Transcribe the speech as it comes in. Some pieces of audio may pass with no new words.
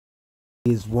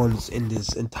Is once in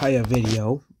this entire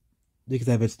video because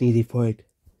I have a sneezy foot.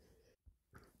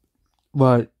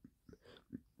 But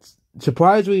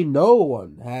surprisingly, no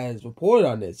one has reported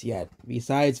on this yet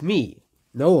besides me.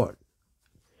 No one.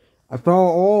 I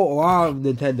follow a lot of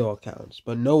Nintendo accounts,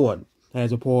 but no one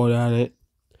has reported on it.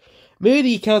 Maybe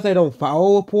the accounts I don't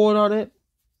follow report on it.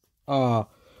 But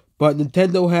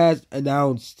Nintendo has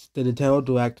announced the Nintendo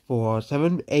Direct for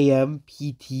 7 a.m.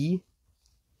 PT,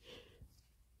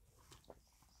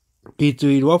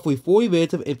 featuring roughly 40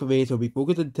 minutes of information will be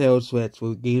focused on Nintendo Switch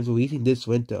for games releasing this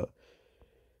winter.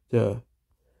 And,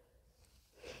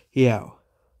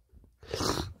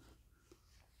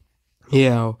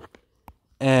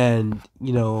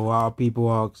 a lot of people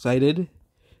are excited.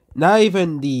 Not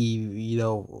even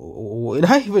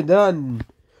done.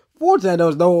 Forza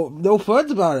knows no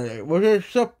fun about it, which is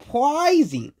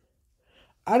surprising.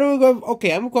 I don't go.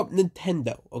 Okay, I'm gonna look up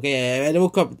Nintendo. Okay,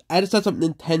 I just searched up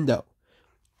Nintendo.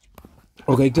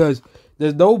 Okay, because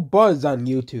there's no buzz on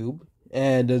YouTube,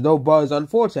 and there's no buzz on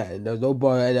Forza, and there's no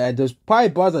buzz, and there's probably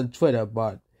buzz on Twitter,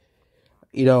 but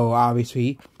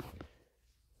obviously,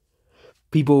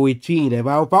 people retweet if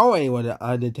I don't follow anyone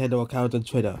on Nintendo accounts on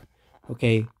Twitter.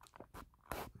 Okay,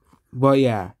 but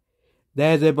yeah,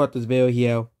 that's it about this video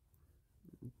here.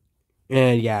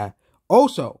 And yeah,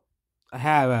 also, I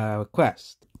have a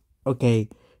request. Okay,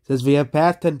 since we have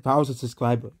passed 10,000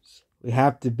 subscribers, we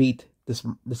have to beat the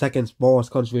second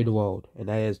smallest country in the world, and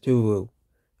that is Tuvalu.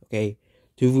 Okay,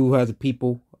 Tuvalu has a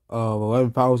people of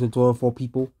 11,204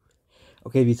 people.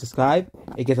 Okay, if you subscribe,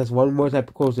 it gets us one more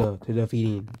step closer to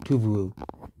defeating Tuvalu.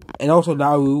 And also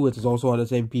Nauru, which is also on the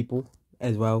same people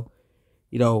as well.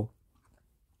 And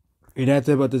that's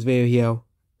it about this video here.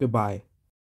 Goodbye.